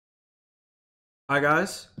Hi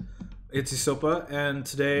guys, it's EsoPa, and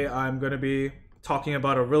today I'm going to be talking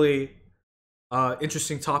about a really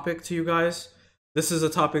interesting topic to you guys. This is a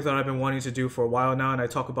topic that I've been wanting to do for a while now, and I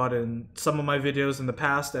talk about it in some of my videos in the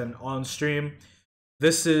past and on stream.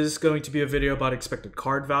 This is going to be a video about expected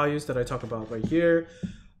card values that I talk about right here.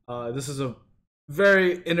 This is a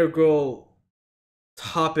very integral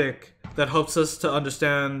topic that helps us to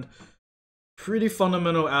understand pretty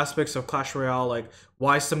fundamental aspects of Clash Royale, like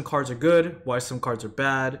why some cards are good, why some cards are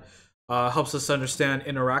bad. Helps us understand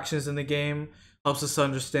interactions in the game. Helps us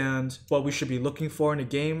understand what we should be looking for in a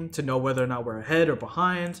game to know whether or not we're ahead or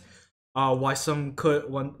behind. Why some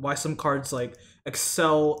cards like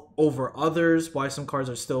excel over others. Why some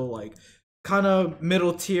cards are still like kind of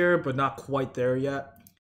middle tier but not quite there yet.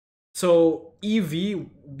 So EV,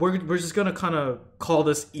 we're just gonna kind of call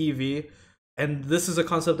this EV. And this is a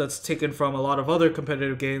concept that's taken from a lot of other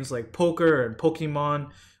competitive games like poker and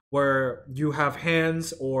Pokemon, where you have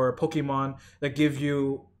hands or Pokemon that give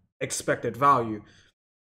you expected value.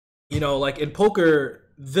 You know, like in poker,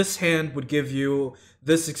 this hand would give you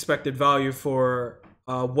this expected value for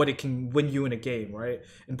what it can win you in a game, right?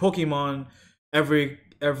 In Pokemon, every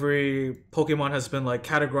Pokemon has been like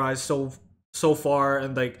categorized so far,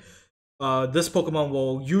 and like this Pokemon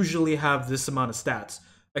will usually have this amount of stats,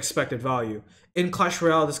 expected value. In Clash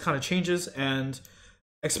Royale, this kind of changes, and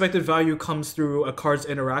expected value comes through a card's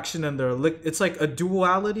interaction, and it's like a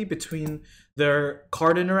duality between their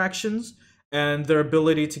card interactions and their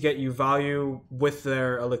ability to get you value with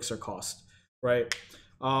their elixir cost, right?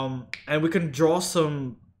 And we can draw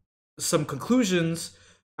some conclusions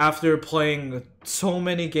after playing so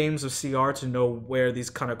many games of CR to know where these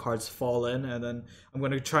kind of cards fall in, and then I'm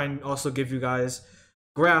going to try and also give you guys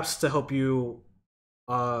graphs to help you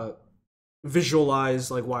visualize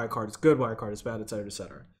like why a card is good, why a card is bad, etc,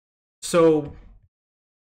 etc. So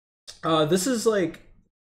this is like,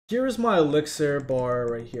 here's my elixir bar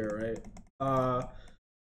right here, right?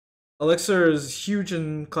 Elixir is huge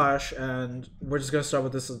in Clash, and we're just gonna start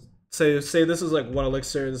with this. Say this is like 1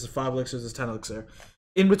 elixir, this is 5 elixirs, this is 10 elixir.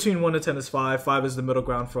 In between 1 and 10 is 5. 5 is the middle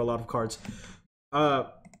ground for a lot of cards.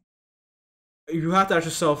 You have to ask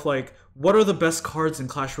yourself, like, what are the best cards in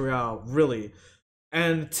Clash Royale, really?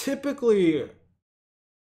 And typically,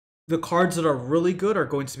 the cards that are really good are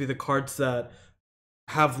going to be the cards that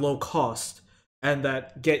have low cost and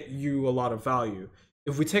that get you a lot of value.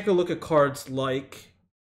 If we take a look at cards like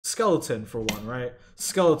Skeleton, for one, right?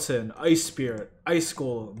 Skeleton, Ice Spirit, Ice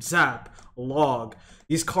Golem, Zap, Log.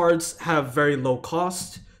 These cards have very low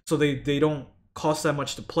cost, so they don't cost that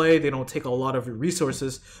much to play. They don't take a lot of your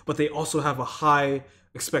resources, but they also have a high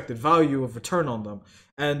expected value of return on them,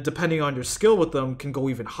 and depending on your skill with them can go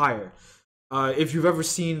even higher. If you've ever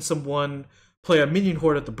seen someone play a minion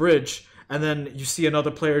horde at the bridge and then you see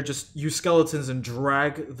another player just use skeletons and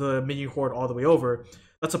drag the minion horde all the way over,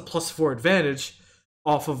 that's a +4 advantage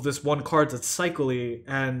off of this one card that's cyclically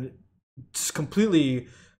and just completely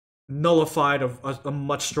nullified of a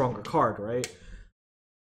much stronger card, right?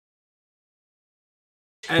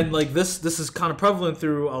 And like this is kind of prevalent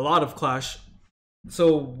through a lot of Clash.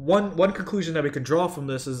 So one conclusion that we can draw from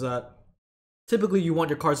this is that typically you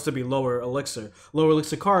want your cards to be lower elixir. Lower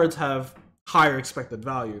elixir cards have higher expected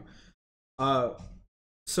value.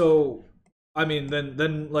 So I mean,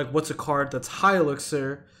 then like, what's a card that's high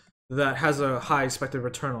elixir that has a high expected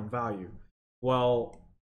return on value? Well,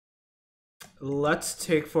 let's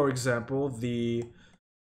take for example the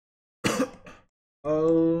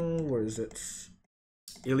where is it?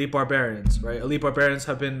 Elite Barbarians, right? Elite Barbarians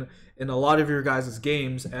have been in a lot of your guys'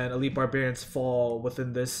 games, and Elite Barbarians fall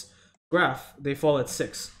within this graph. They fall at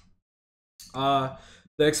 6. The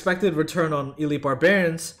expected return on Elite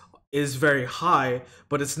Barbarians is very high,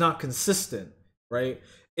 but it's not consistent, right?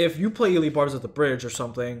 If you play Elite Barbs at the bridge or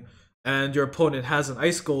something, and your opponent has an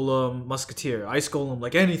Ice Golem Musketeer, Ice Golem,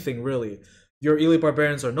 like anything really, your Elite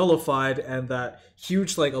Barbarians are nullified, and that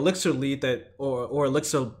huge like elixir lead that or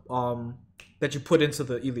elixir that you put into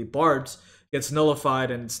the Elite Barbs gets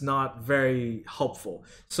nullified, and it's not very helpful.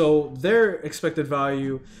 So their expected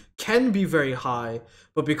value can be very high,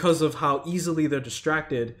 but because of how easily they're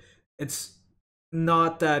distracted, it's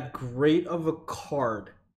not that great of a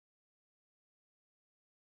card.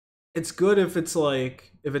 It's good if it's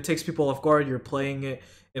like, if it takes people off guard, you're playing it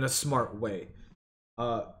in a smart way.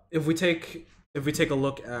 If we take a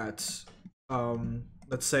look at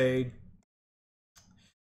let's say,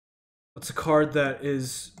 what's a card that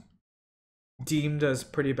is deemed as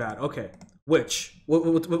pretty bad? Okay, Witch.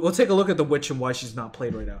 We'll take a look at the Witch and why she's not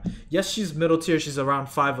played right now. Yes, she's middle tier. She's around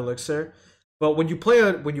 5 elixir. But when you play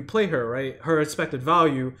her, right, her expected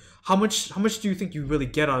value, how much do you think you really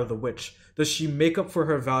get out of the witch? Does she make up for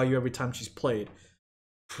her value every time she's played?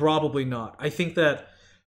 Probably not. I think that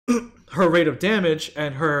her rate of damage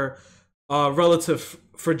and her relative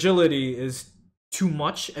fragility is too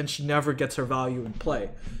much, and she never gets her value in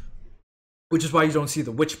play, which is why you don't see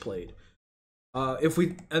the witch played. If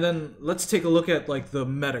we and then let's take a look at like the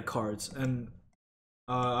meta cards, and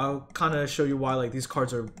I'll kind of show you why like these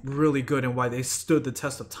cards are really good and why they stood the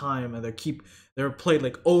test of time, and they're played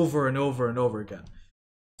like over and over and over again.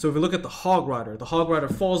 So if we look at the Hog Rider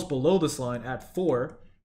falls below this line at 4,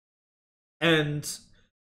 and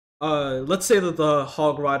let's say that the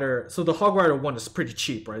Hog Rider, so the Hog Rider 1 is pretty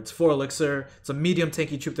cheap, right? It's 4 elixir, it's a medium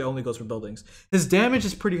tanky troop that only goes for buildings. His damage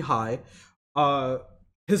is pretty high.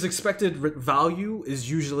 His expected value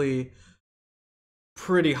is usually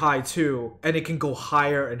pretty high too, and it can go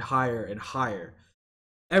higher and higher and higher.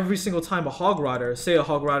 Every single time a Hog Rider, say a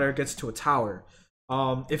Hog Rider gets to a tower,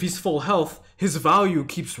 if he's full health, his value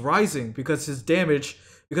keeps rising because his damage,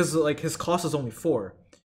 because like his cost is only 4.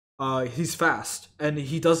 He's fast, and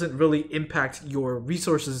he doesn't really impact your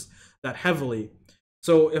resources that heavily.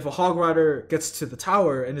 So if a Hog Rider gets to the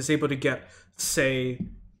tower and is able to get, say,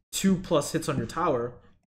 2+ hits on your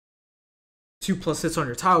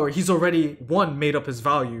tower, he's already, 1, made up his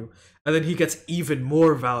value, and then he gets even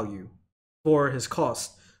more value for his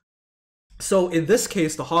cost. So in this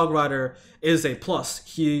case, the Hog Rider is a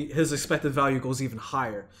plus. His expected value goes even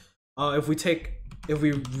higher. If we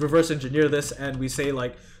reverse engineer this and we say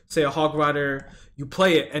like, say a Hog Rider, you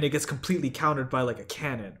play it and it gets completely countered by like a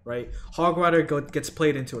cannon, right? Hog Rider gets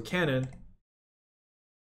played into a cannon.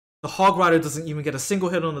 The Hog Rider doesn't even get a single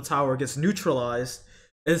hit on the tower, gets neutralized.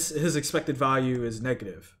 His expected value is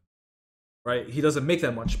negative, right? He doesn't make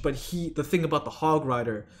that much, but the thing about the Hog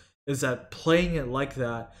Rider is that playing it like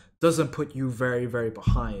that doesn't put you very, very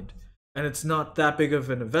behind. And it's not that big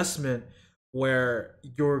of an investment where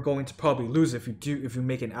you're going to probably lose if you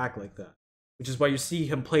make an act like that. Which is why you see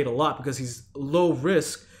him played a lot, because he's low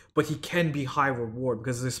risk, but he can be high reward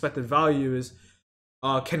because his expected value is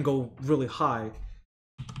can go really high.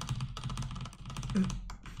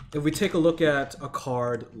 If we take a look at a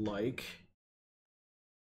card like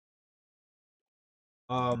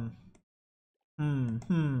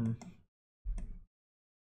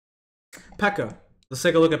P.E.K.K.A. Let's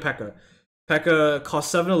take a look at P.E.K.K.A. P.E.K.K.A.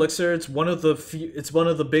 costs 7 elixir. It's one of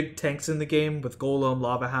the big tanks in the game with Golem,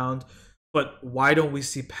 Lava Hound. But why don't we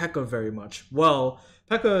see P.E.K.K.A. very much? Well,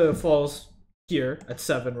 P.E.K.K.A. falls here at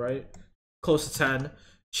 7, right? Close to 10.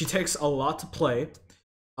 She takes a lot to play.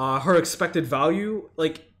 Her expected value,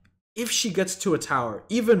 like, if she gets to a tower,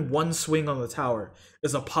 even 1 swing on the tower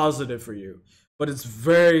is a positive for you. But it's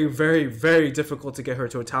very, very, very difficult to get her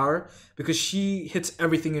to a tower because she hits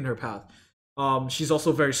everything in her path. She's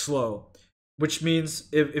also very slow, which means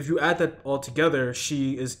if you add that all together,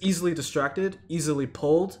 she is easily distracted, easily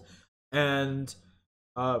pulled, and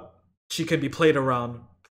she can be played around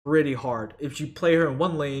pretty hard. If you play her in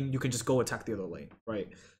one lane, you can just go attack the other lane, right?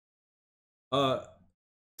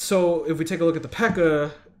 So if we take a look at the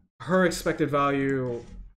P.E.K.K.A., her expected value,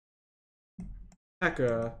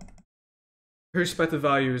 P.E.K.K.A., her expected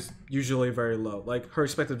value is usually very low. Like, her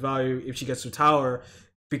expected value, if she gets to a tower,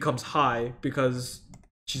 becomes high because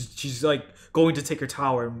she's like going to take her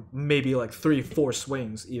tower maybe like 3-4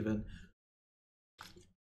 swings even.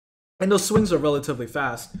 And those swings are relatively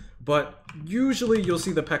fast, but usually you'll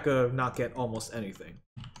see the P.E.K.K.A. not get almost anything.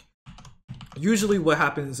 Usually what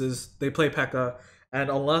happens is they play P.E.K.K.A., and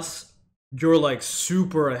unless you're like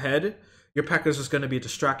super ahead, your P.E.K.K.A. is just going to be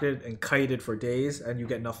distracted and kited for days, and you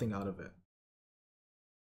get nothing out of it.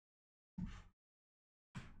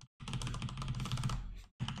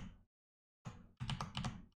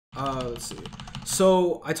 Let's see.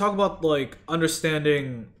 So I talk about like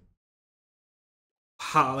understanding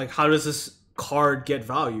how does this card get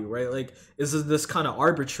value, right? Like, is this kind of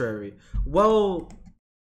arbitrary? Well,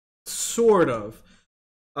 sort of.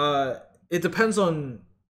 It depends on,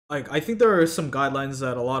 like, I think there are some guidelines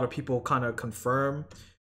that a lot of people kind of confirm.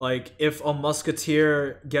 Like, if a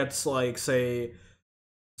musketeer gets like, say,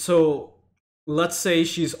 so let's say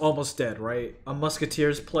she's almost dead, right? A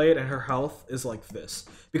musketeer's played and her health is like this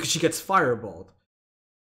because she gets fireballed.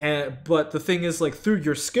 But the thing is, like, through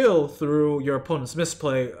your skill, through your opponent's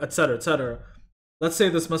misplay, etc., etc., let's say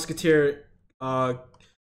this musketeer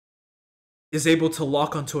is able to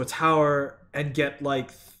lock onto a tower and get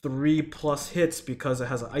like 3+ hits because it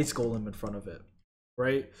has an ice golem in front of it,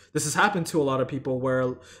 right? This has happened to a lot of people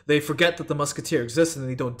where they forget that the musketeer exists and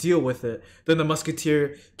they don't deal with it. Then the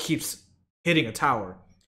musketeer keeps hitting a tower.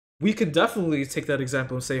 we can definitely take that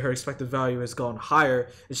example and say her expected value has gone higher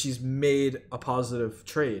and she's made a positive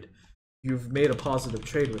trade. You've made a positive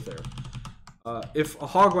trade with her. If a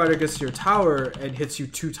Hog Rider gets to your tower and hits you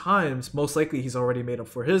 2 times, most likely he's already made up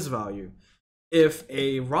for his value. If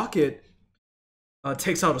a Rocket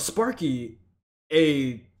takes out a Sparky,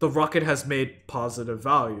 the Rocket has made positive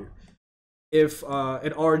value. If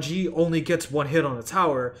an RG only gets 1 hit on a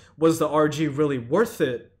tower, was the RG really worth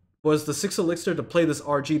it? Was the 6 elixir to play this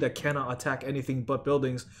RG that cannot attack anything but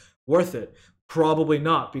buildings worth it? Probably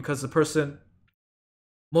not, because the person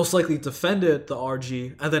most likely defended the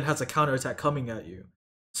RG and then has a counterattack coming at you.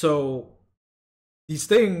 So these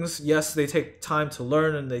things, yes, they take time to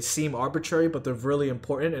learn and they seem arbitrary, but they're really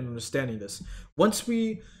important in understanding this. Once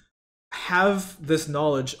we have this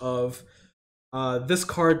knowledge of this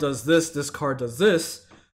card does this card does this,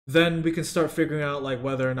 then we can start figuring out like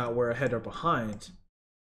whether or not we're ahead or behind.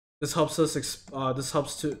 This helps us. This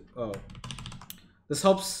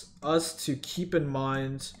helps us to keep in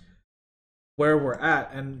mind where we're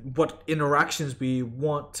at and what interactions we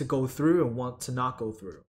want to go through and want to not go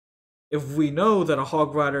through. If we know that a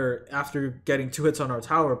Hog Rider, after getting 2 hits on our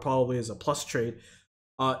tower, probably is a plus trade,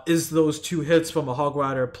 is those 2 hits from a Hog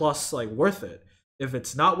Rider plus like worth it? If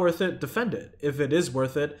it's not worth it, defend it. If it is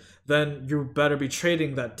worth it, then you better be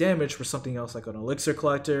trading that damage for something else, like an Elixir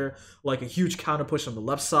Collector, like a huge counter push on the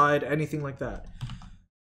left side, anything like that.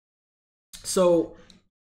 So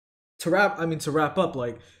to wrap up,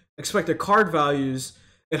 like expected card values,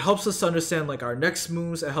 it helps us to understand like our next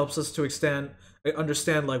moves. It helps us to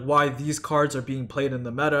understand like why these cards are being played in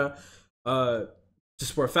the meta.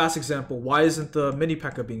 Just for a fast example, why isn't the Mini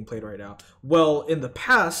P.E.K.K.A being played right now? Well, in the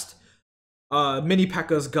past, Mini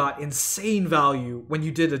P.E.K.K.As got insane value when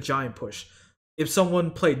you did a giant push. If someone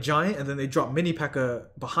played giant and then they dropped Mini P.E.K.K.A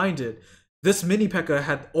behind it, this Mini P.E.K.K.A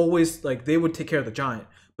had always, like, they would take care of the giant,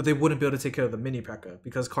 but they wouldn't be able to take care of the Mini P.E.K.K.A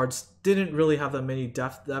because cards didn't really have that many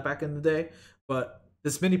depth that back in the day. But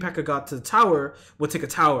this Mini P.E.K.K.A got to the tower, would take a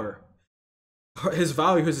tower. His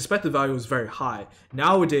expected value was very high.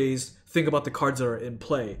 Nowadays, think about the cards that are in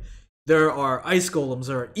play. There are Ice Golems,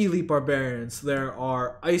 there are Elite Barbarians, there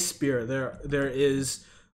are Ice Spear, there is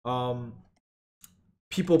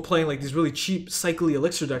people playing like these really cheap cycly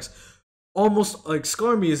elixir decks. Almost like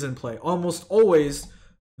Skarmy is in play. Almost always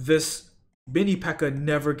this Mini P.E.K.K.A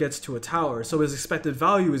never gets to a tower, so his expected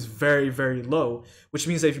value is very, very low, which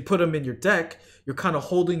means that if you put him in your deck, you're kind of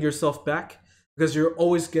holding yourself back because you're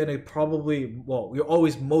always gonna you're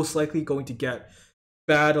always most likely going to get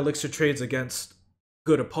bad elixir trades against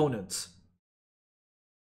good opponents.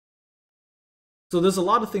 So there's a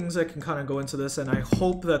lot of things that can kind of go into this, and I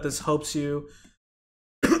hope that this helps you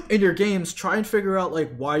in your games. Try and figure out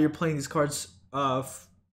like why you're playing these cards, for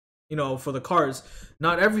the cards.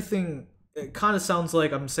 Not everything, it kind of sounds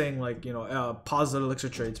like I'm saying like, positive elixir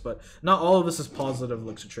trades, but not all of this is positive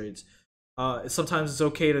elixir trades. Sometimes it's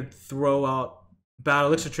okay to throw out bad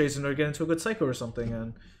elixir trades in order to get into a good cycle or something,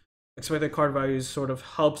 and expected card values sort of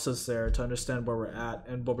helps us there to understand where we're at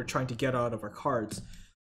and what we're trying to get out of our cards.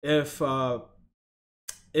 If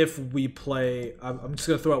we play, I'm just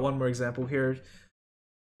gonna throw out one more example here.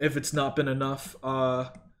 If it's not been enough,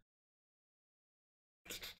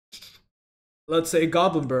 let's say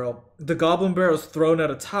Goblin Barrel. The Goblin Barrel is thrown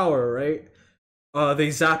at a tower, right?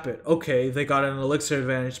 They zap it. Okay, they got an elixir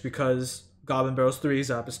advantage because Goblin Barrel's 3,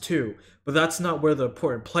 zap is 2. But that's not where the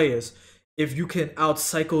important play is. If you can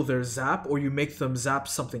outcycle their zap, or you make them zap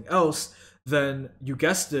something else, then you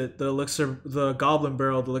guessed it, the Goblin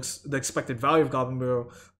Barrel, the expected value of Goblin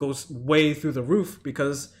Barrel goes way through the roof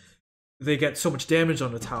because they get so much damage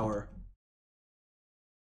on the tower.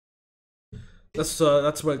 That's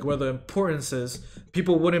where the importance is.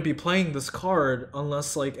 People wouldn't be playing this card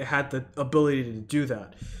unless like it had the ability to do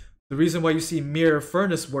that. The reason why you see Mirror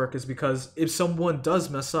Furnace work is because if someone does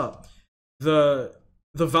mess up, the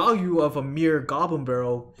value of a mere Goblin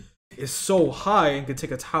Barrel is so high and can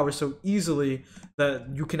take a tower so easily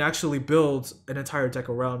that you can actually build an entire deck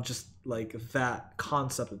around just like that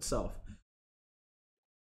concept itself.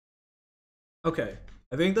 Okay,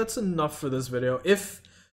 I think that's enough for this video. If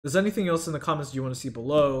there's anything else in the comments you want to see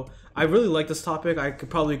below, I really like this topic. I could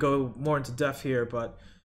probably go more into depth here, but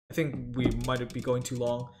I think we might be going too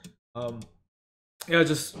long. Yeah,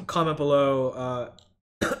 just comment below,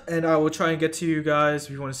 and I will try and get to you guys.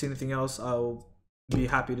 If you want to see anything else, I'll be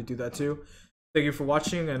happy to do that too. Thank you for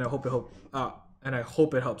watching, and I hope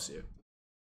it helps you.